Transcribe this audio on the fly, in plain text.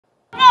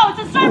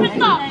a service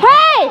dog.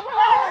 Hey!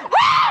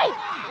 Hey!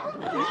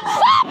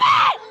 Stop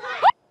it!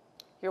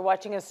 You're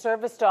watching a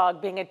service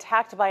dog being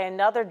attacked by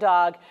another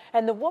dog,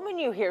 and the woman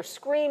you hear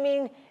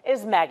screaming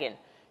is Megan.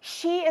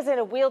 She is in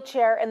a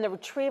wheelchair, and the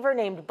retriever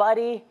named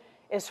Buddy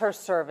is her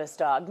service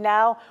dog.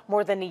 Now,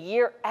 more than a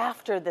year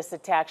after this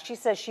attack, she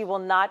says she will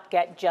not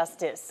get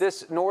justice.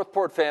 This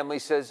Northport family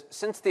says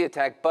since the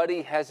attack,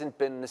 Buddy hasn't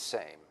been the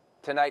same.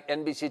 Tonight,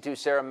 NBC2's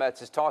Sarah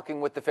Metz is talking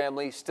with the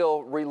family,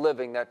 still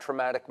reliving that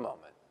traumatic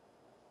moment.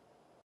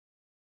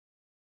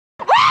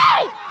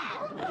 Hey!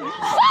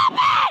 Stop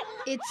it!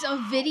 It's a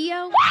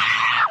video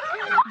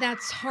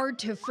that's hard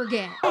to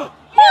forget. Oh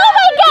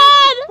my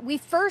God! We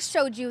first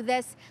showed you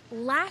this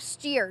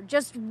last year,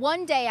 just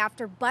one day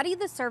after Buddy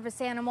the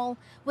service animal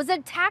was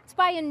attacked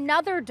by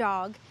another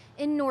dog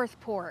in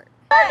Northport.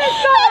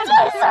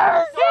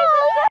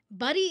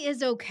 Buddy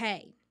is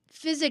okay,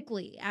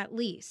 physically at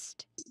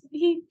least.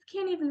 He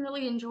can't even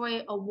really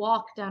enjoy a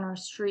walk down our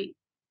street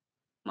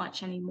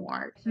much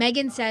anymore.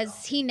 Megan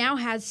says he now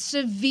has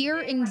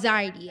severe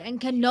anxiety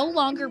and can no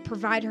longer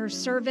provide her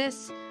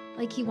service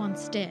like he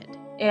once did.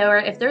 Or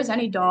if there's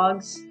any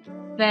dogs,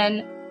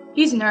 then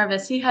he's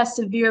nervous. He has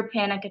severe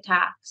panic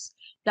attacks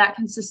that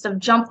consist of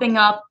jumping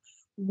up,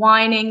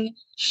 whining,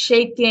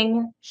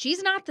 shaking.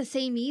 She's not the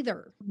same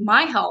either.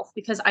 My health,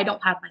 because I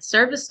don't have my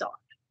service dog,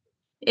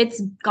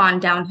 it's gone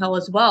downhill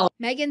as well.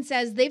 Megan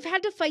says they've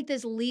had to fight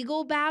this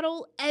legal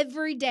battle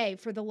every day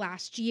for the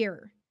last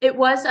year. It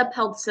was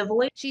upheld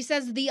civilly. She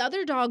says the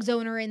other dog's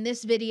owner in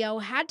this video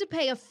had to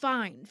pay a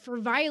fine for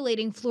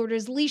violating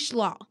Florida's leash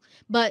law,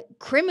 but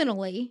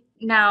criminally.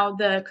 Now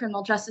the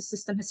criminal justice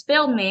system has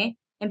failed me,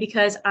 and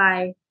because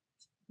I,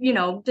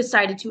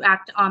 decided to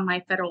act on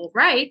my federal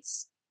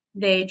rights,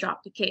 they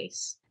dropped the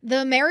case.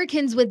 The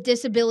Americans with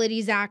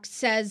Disabilities Act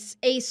says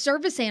a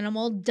service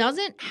animal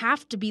doesn't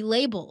have to be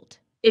labeled.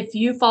 If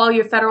you follow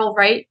your federal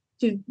right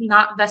to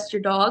not vest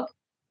your dog,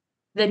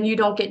 then you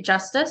don't get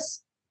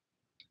justice.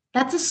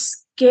 That's a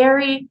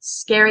scary,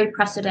 scary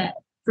precedent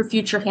for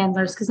future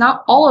handlers, because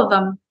not all of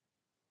them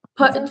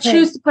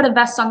choose to put a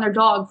vest on their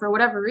dog for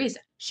whatever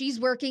reason. She's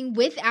working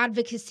with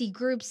advocacy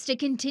groups to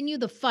continue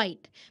the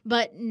fight,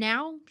 but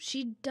now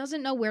she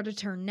doesn't know where to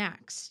turn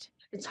next.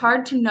 It's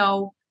hard to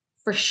know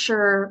for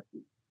sure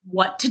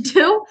what to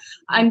do,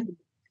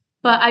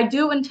 but I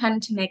do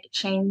intend to make a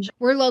change.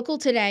 We're local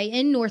today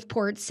in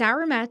Northport.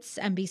 Sarah Metz,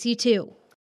 NBC2.